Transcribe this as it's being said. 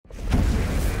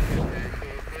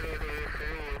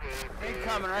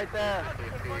coming right there.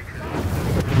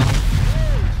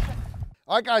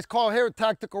 All right, guys, Carl here at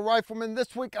Tactical Rifleman.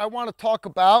 This week I want to talk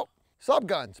about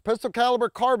subguns, pistol caliber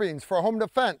carbines for home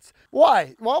defense.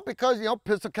 Why? Well, because, you know,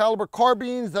 pistol caliber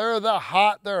carbines, they're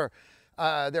hot, they're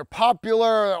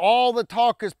popular. All the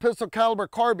talk is pistol caliber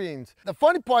carbines. The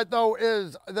funny part though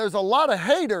is there's a lot of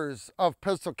haters of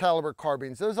pistol caliber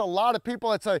carbines. There's a lot of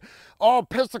people that say, oh,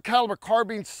 pistol caliber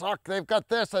carbines suck. They've got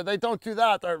this, they don't do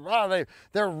that.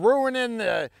 They're ruining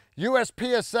the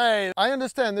USPSA. I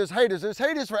understand there's haters. There's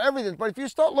haters for everything. But if you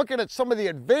start looking at some of the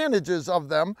advantages of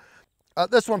them,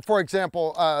 this one, for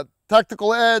example,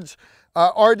 Tactical Edge,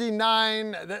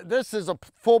 RD9, this is a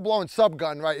full-blown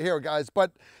subgun right here, guys.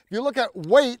 But if you look at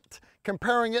weight,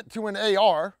 comparing it to an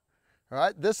AR, all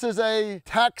right, this is a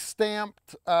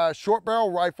tax-stamped short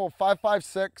barrel rifle,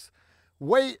 5.56.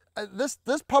 Weight, this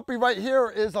puppy right here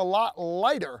is a lot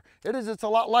lighter. It's a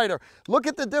lot lighter. Look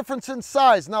at the difference in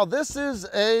size. Now, this is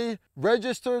a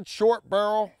registered short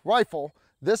barrel rifle.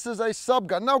 This is a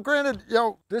subgun. Now, granted, you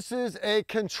know, this is a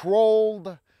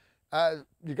controlled,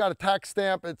 you got a tax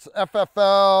stamp, it's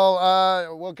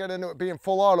FFL, we'll get into it being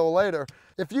full auto later.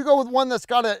 If you go with one that's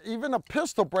got even a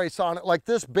pistol brace on it, like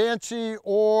this Banshee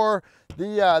or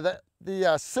the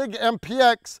SIG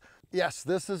MPX, yes,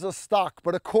 this is a stock,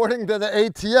 but according to the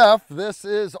ATF, this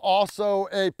is also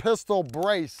a pistol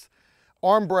brace,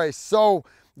 arm brace. So,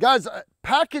 guys,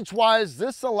 package-wise,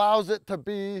 this allows it to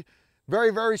be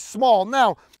very, very small.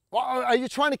 Now, are you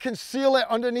trying to conceal it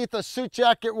underneath a suit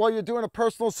jacket while you're doing a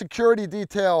personal security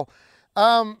detail?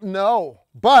 No,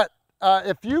 but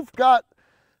if you've got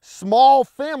small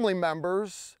family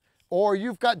members or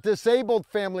you've got disabled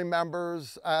family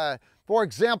members, for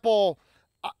example,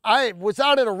 I was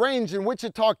out at a range in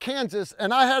Wichita, Kansas,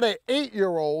 and I had an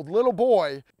 8-year-old little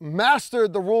boy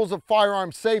mastered the rules of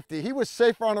firearm safety. He was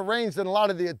safer on a range than a lot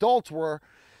of the adults were.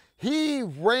 He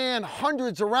ran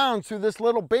hundreds of rounds through this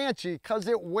little Banshee because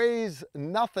it weighs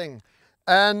nothing.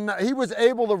 And he was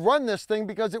able to run this thing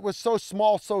because it was so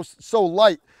small, so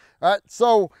light. All right?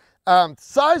 So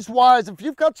size-wise, if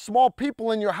you've got small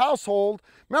people in your household,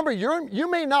 remember,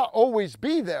 you may not always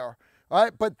be there,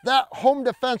 right? But that home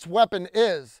defense weapon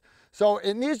is. So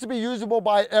it needs to be usable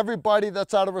by everybody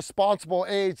that's at a responsible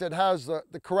age that has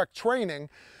the correct training.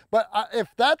 But if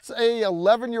that's a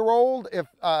 11-year-old, if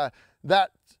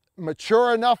that's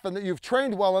mature enough and that you've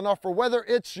trained well enough, or whether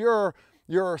it's your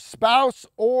spouse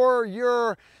or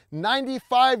your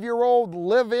 95-year-old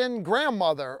live-in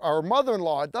grandmother or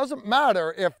mother-in-law, it doesn't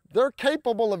matter. If they're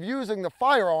capable of using the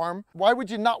firearm, why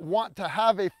would you not want to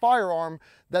have a firearm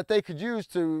that they could use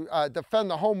to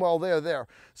defend the home while they're there?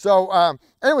 So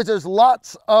anyways, there's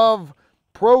lots of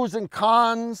pros and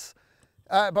cons,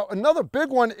 but another big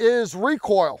one is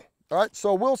recoil. All right,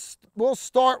 so we'll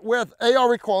start with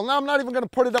AR recoil. Now, I'm not even going to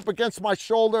put it up against my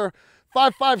shoulder.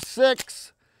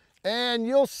 5.56, and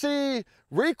you'll see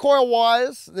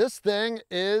recoil-wise, this thing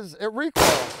it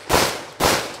recoils.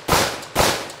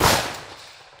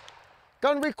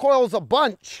 Gun recoils a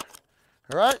bunch,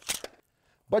 all right?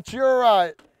 But your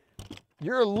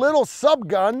little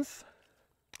subguns,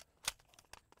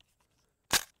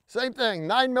 same thing,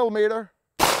 9mm.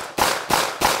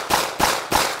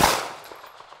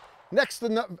 Next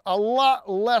to a lot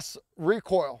less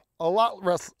recoil, a lot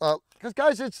less, because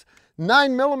guys, it's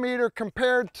 9mm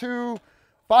compared to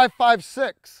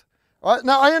 5.56. All right,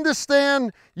 now I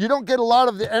understand you don't get a lot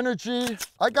of the energy.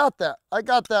 I got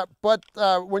that, but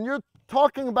when you're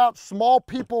talking about small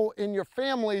people in your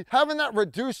family, having that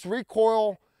reduced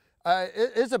recoil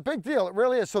is a big deal. It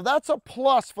really is. So that's a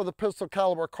plus for the pistol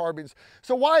caliber carbines.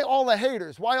 So why all the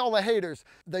haters? Why all the haters?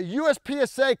 The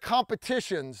USPSA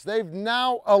competitions, they've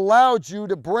now allowed you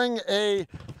to bring a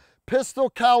pistol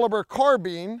caliber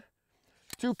carbine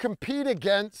to compete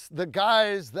against the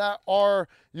guys that are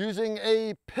using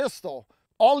a pistol.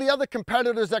 All the other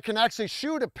competitors that can actually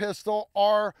shoot a pistol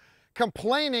are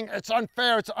complaining it's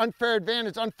unfair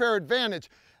advantage, unfair advantage.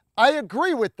 I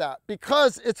agree with that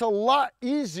because it's a lot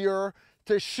easier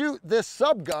to shoot this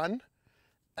subgun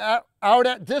out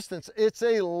at distance. It's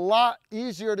a lot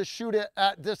easier to shoot it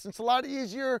at distance. A lot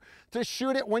easier to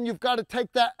shoot it when you've got to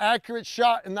take that accurate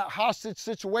shot in that hostage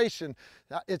situation.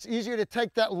 It's easier to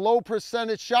take that low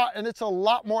percentage shot, and it's a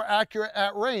lot more accurate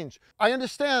at range. I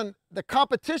understand the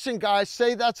competition guys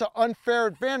say that's an unfair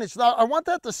advantage. Now, I want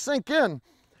that to sink in.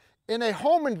 In a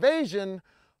home invasion,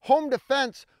 home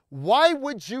defense, why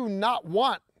would you not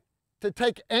want to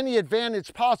take any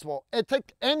advantage possible? And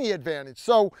take any advantage.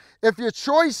 So if your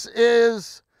choice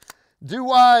is, do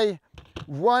I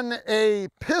run a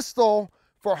pistol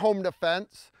for home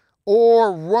defense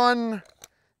or run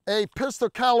a pistol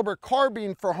caliber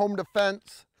carbine for home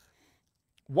defense,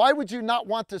 why would you not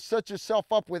want to set yourself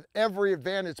up with every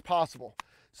advantage possible?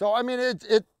 So, I mean,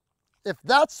 if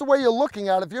that's the way you're looking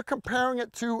at it, if you're comparing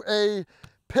it to a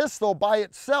pistol by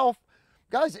itself,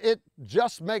 guys, it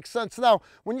just makes sense. Now,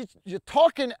 when you're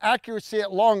talking accuracy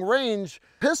at long range,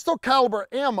 pistol caliber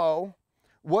ammo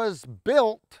was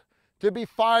built to be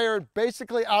fired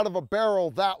basically out of a barrel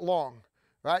that long,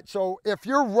 right? So if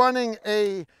you're running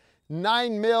a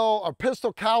 9mm or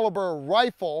pistol caliber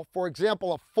rifle, for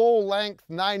example, a full length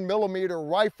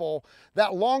 9mm rifle,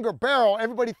 that longer barrel,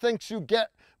 everybody thinks you get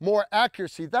more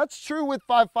accuracy. That's true with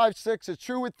 5.56, it's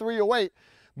true with 308,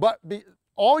 but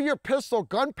all your pistol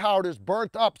gunpowder is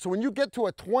burnt up. So when you get to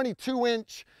a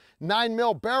 22-inch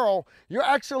 9mm barrel, you're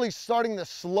actually starting to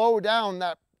slow down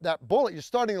that bullet. You're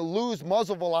starting to lose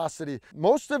muzzle velocity.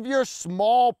 Most of your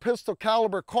small pistol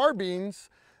caliber carbines,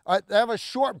 they have a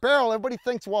short barrel. Everybody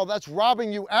thinks, well, that's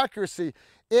robbing you accuracy.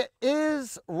 It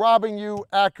is robbing you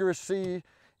accuracy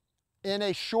in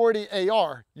a shorty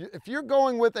AR. If you're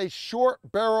going with a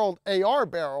short-barreled AR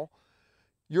barrel,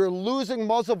 you're losing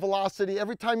muzzle velocity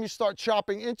every time you start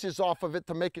chopping inches off of it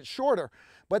to make it shorter.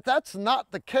 But that's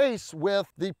not the case with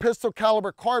the pistol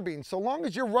caliber carbine. So long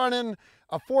as you're running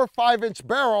a 4 or 5-inch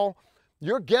barrel,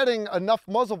 you're getting enough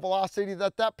muzzle velocity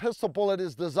that pistol bullet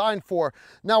is designed for.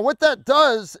 Now, what that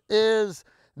does is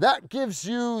that gives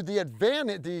you the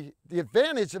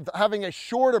advantage of having a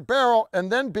shorter barrel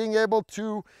and then being able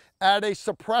to add a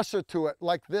suppressor to it.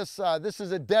 Like this, this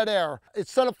is a dead air.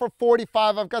 It's set up for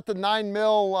 45. I've got the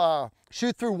 9mm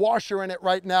shoot-through washer in it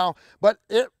right now, but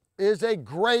it is a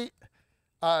great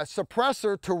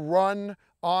suppressor to run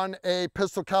on a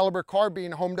pistol caliber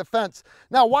carbine home defense.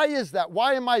 Now, why is that?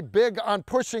 Why am I big on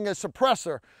pushing a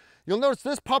suppressor? You'll notice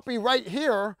this puppy right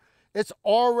here, it's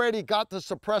already got the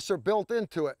suppressor built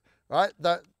into it, right?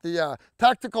 The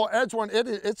Tactical Edge one,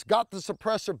 it's got the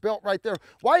suppressor built right there.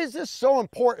 Why is this so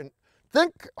important?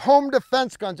 Think home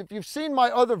defense guns. If you've seen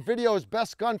my other videos,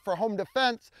 best gun for home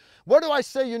defense, what do I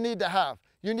say you need to have?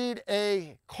 You need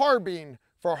a carbine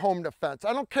for home defense.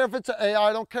 I don't care if it's an AI,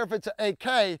 I don't care if it's an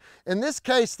AK. In this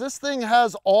case, this thing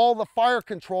has all the fire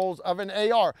controls of an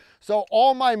AR. So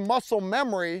all my muscle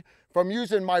memory from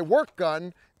using my work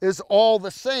gun is all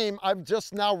the same. I'm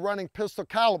just now running pistol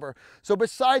caliber. So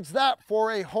besides that,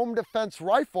 for a home defense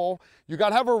rifle, you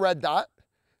gotta have a red dot,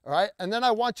 all right? And then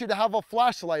I want you to have a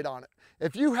flashlight on it.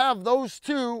 If you have those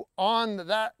two on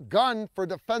that gun for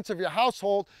defense of your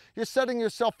household, you're setting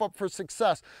yourself up for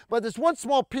success. But there's one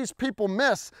small piece people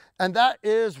miss, and that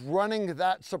is running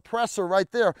that suppressor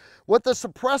right there. What the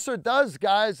suppressor does,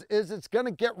 guys, is it's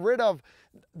gonna get rid of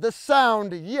the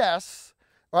sound, yes,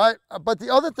 right? But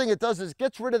the other thing it does is it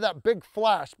gets rid of that big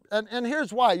flash. And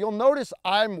here's why. You'll notice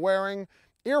I'm wearing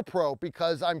ear pro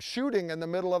because I'm shooting in the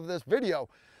middle of this video.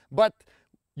 But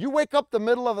you wake up the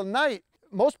middle of the night,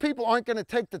 most people aren't going to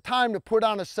take the time to put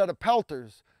on a set of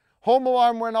pelters. Home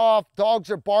alarm went off, dogs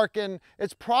are barking,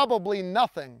 it's probably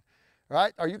nothing,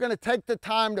 right? Are you going to take the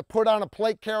time to put on a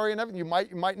plate carrier and everything?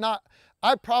 You might not.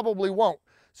 I probably won't.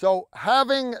 So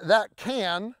having that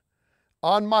can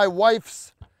on my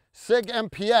wife's SIG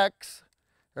MPX,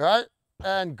 right,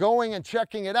 and going and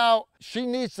checking it out, she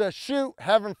needs to shoot,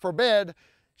 heaven forbid,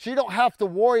 she don't have to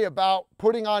worry about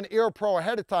putting on ear pro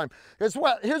ahead of time. Here's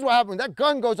what happens when that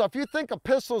gun goes off. You think a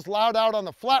pistol's loud out on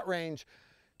the flat range,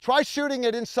 try shooting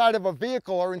it inside of a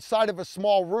vehicle or inside of a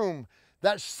small room.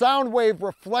 That sound wave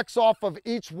reflects off of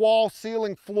each wall,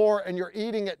 ceiling, floor, and you're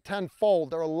eating it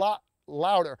tenfold. They're a lot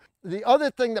louder. The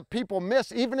other thing that people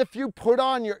miss, even if you put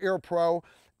on your ear pro,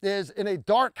 is in a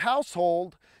dark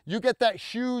household, you get that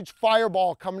huge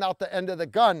fireball coming out the end of the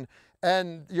gun.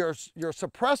 And your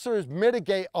suppressors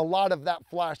mitigate a lot of that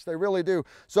flash. They really do.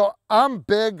 So I'm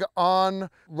big on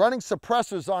running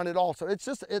suppressors on it also. It's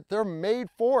just, they're made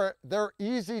for it. They're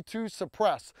easy to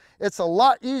suppress. It's a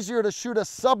lot easier to shoot a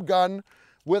subgun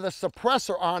with a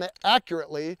suppressor on it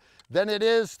accurately than it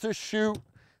is to shoot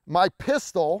my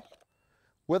pistol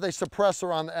with a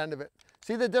suppressor on the end of it.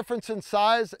 See the difference in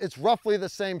size? It's roughly the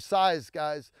same size,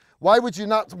 guys. Why would you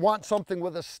not want something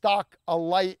with a stock, a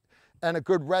light, and a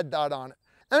good red dot on it?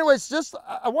 Anyways, just,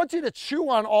 I want you to chew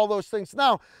on all those things.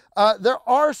 Now, there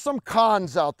are some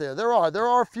cons out there. There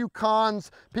are a few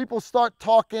cons. People start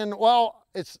talking, well,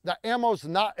 the ammo's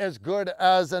not as good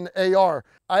as an AR.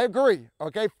 I agree,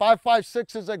 okay?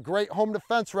 5.56 is a great home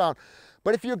defense round.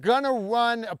 But if you're gonna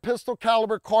run a pistol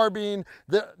caliber carbine,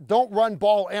 don't run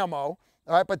ball ammo, all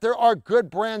right? But there are good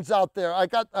brands out there. I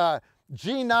got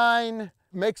G9,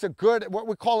 makes a good, what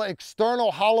we call an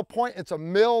external hollow point. It's a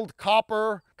milled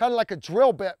copper, kind of like a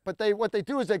drill bit, but what they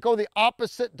do is they go the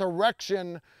opposite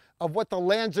direction of what the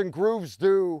lands and grooves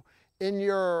do in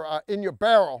your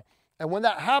barrel. And when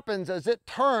that happens, as it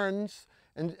turns,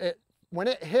 and when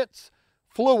it hits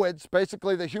fluids,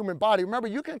 basically the human body, remember,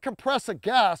 you can compress a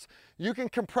gas, you can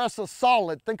compress a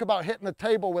solid. Think about hitting the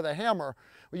table with a hammer.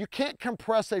 Well, you can't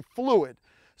compress a fluid.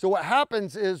 So what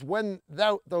happens is when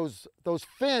those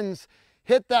fins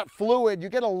hit that fluid, you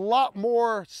get a lot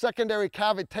more secondary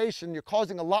cavitation. You're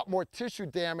causing a lot more tissue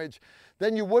damage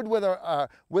than you would with a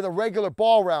regular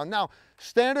ball round. Now,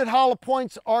 standard hollow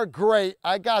points are great.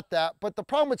 I got that. But the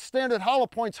problem with standard hollow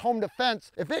points home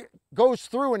defense, if it goes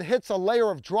through and hits a layer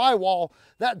of drywall,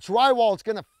 that drywall is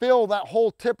going to fill that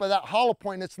whole tip of that hollow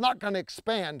point, and it's not going to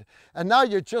expand. And now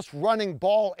you're just running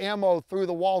ball ammo through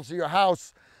the walls of your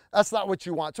house. That's not what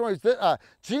you want. So anyways,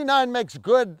 G9 makes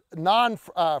good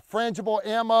non-frangible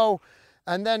ammo.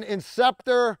 And then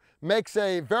Inceptor makes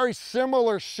a very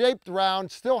similar shaped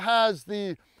round, still has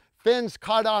the fins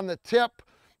cut on the tip.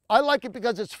 I like it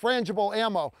because it's frangible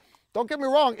ammo. Don't get me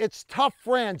wrong, it's tough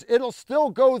frange. It'll still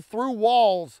go through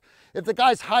walls. If the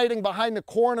guy's hiding behind the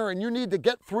corner and you need to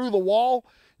get through the wall,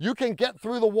 you can get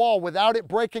through the wall without it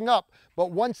breaking up.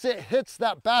 But once it hits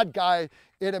that bad guy,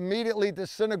 it immediately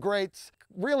disintegrates,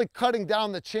 really cutting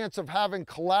down the chance of having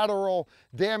collateral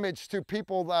damage to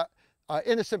people that,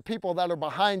 innocent people that are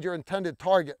behind your intended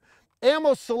target.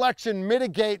 Ammo selection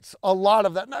mitigates a lot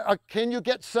of that. Now, can you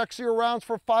get sexier rounds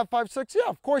for 5.56? Yeah,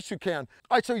 of course you can.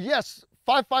 All right, so yes,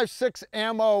 5.56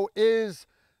 ammo is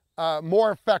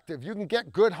more effective. You can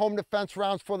get good home defense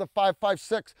rounds for the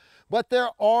 5.56, but there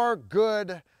are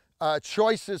good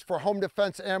choices for home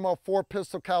defense ammo for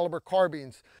pistol caliber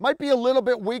carbines. Might be a little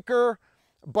bit weaker,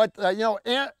 but you know,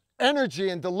 energy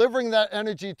and delivering that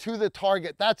energy to the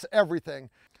target, that's everything.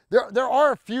 There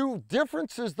are a few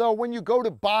differences though when you go to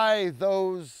buy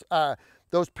those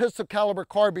pistol caliber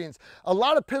carbines. A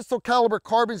lot of pistol caliber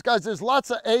carbines, guys, there's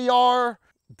lots of AR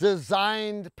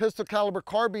designed pistol caliber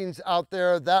carbines out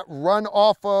there that run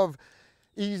off of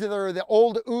either the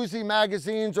old Uzi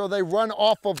magazines or they run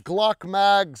off of Glock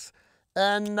mags.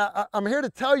 And I'm here to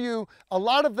tell you, a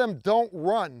lot of them don't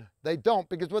run. They don't,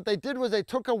 because what they did was they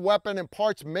took a weapon and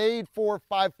parts made for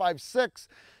 5.56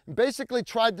 and basically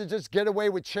tried to just get away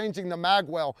with changing the mag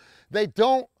well. They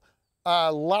don't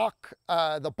lock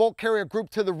the bolt carrier group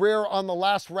to the rear on the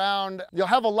last round. You'll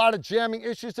have a lot of jamming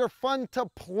issues. They're fun to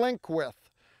plink with,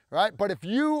 right? But if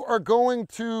you are going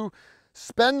to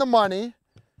spend the money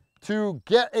to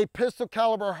get a pistol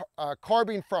caliber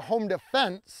carbine for home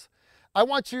defense, I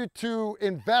want you to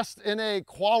invest in a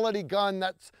quality gun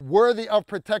that's worthy of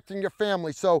protecting your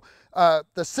family. So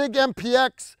the SIG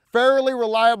MPX, fairly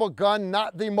reliable gun,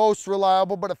 not the most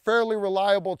reliable, but a fairly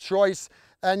reliable choice.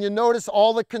 And you notice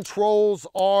all the controls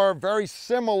are very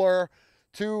similar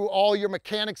to all your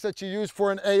mechanics that you use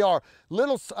for an AR.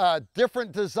 Little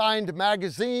different designed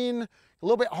magazine, a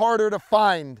little bit harder to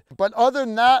find. But other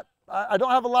than that, I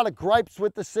don't have a lot of gripes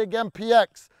with the SIG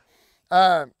MPX.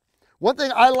 One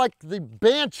thing I like, the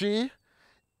Banshee,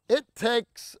 it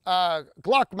takes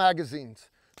Glock magazines.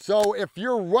 So if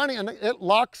you're running, and it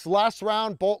locks last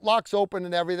round, bolt locks open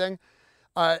and everything.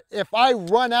 If I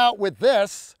run out with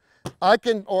this, I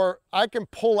can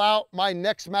pull out my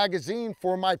next magazine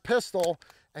for my pistol,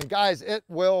 and guys,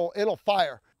 it'll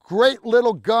fire. Great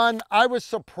little gun. I was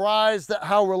surprised at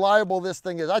how reliable this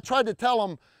thing is. I tried to tell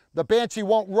them the Banshee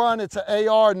won't run. It's an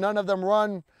AR. None of them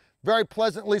run. Very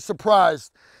pleasantly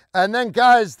surprised. And then,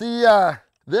 guys,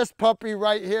 this puppy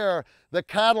right here, the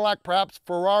Cadillac, perhaps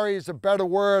Ferrari is a better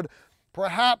word.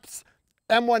 Perhaps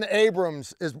M1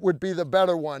 Abrams would be the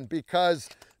better one, because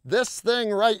this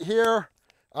thing right here,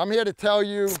 I'm here to tell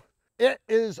you, it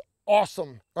is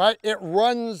awesome, right? It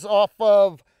runs off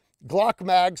of Glock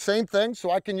mags, same thing,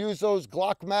 so I can use those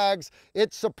Glock mags.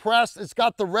 It's suppressed, it's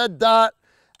got the red dot.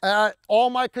 All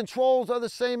my controls are the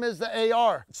same as the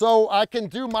AR. So I can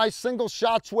do my single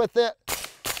shots with it.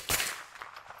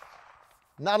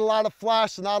 Not a lot of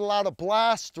flash, not a lot of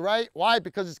blast, right? Why?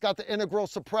 Because it's got the integral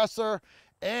suppressor,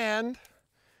 and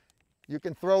you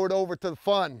can throw it over to the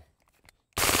fun.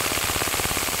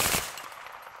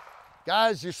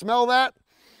 Guys, you smell that?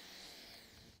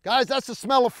 Guys, that's the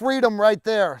smell of freedom right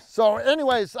there. So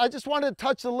anyways, I just wanted to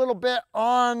touch a little bit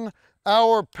on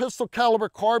our pistol caliber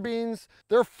carbines.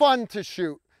 They're fun to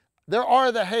shoot. There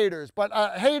are the haters, but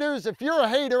haters, if you're a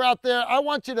hater out there, I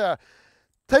want you to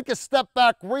take a step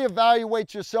back,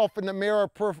 reevaluate yourself in the mirror,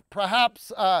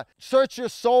 perhaps search your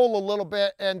soul a little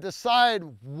bit and decide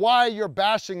why you're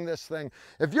bashing this thing.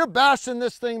 If you're bashing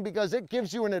this thing because it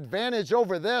gives you an advantage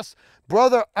over this,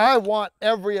 brother, I want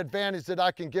every advantage that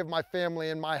I can give my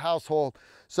family and my household.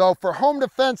 So for home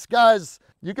defense, guys,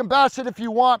 You can bash it if you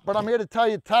want, but I'm here to tell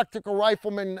you, Tactical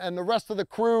Rifleman and the rest of the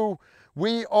crew,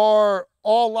 we are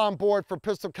all on board for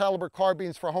Pistol Caliber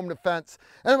Carbines for home defense.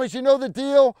 Anyways, you know the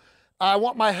deal. I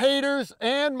want my haters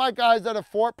and my guys that have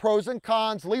fought, pros and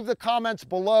cons, leave the comments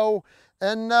below.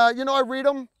 And, you know, I read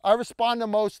them. I respond to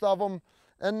most of them.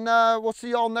 And we'll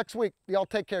see y'all next week. Y'all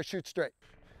take care. Shoot straight.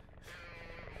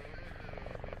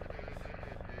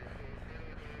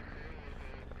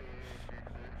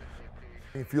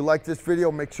 If you like this video,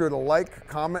 make sure to like,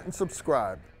 comment, and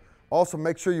subscribe. Also,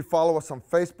 make sure you follow us on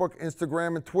Facebook,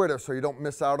 Instagram, and Twitter so you don't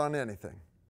miss out on anything.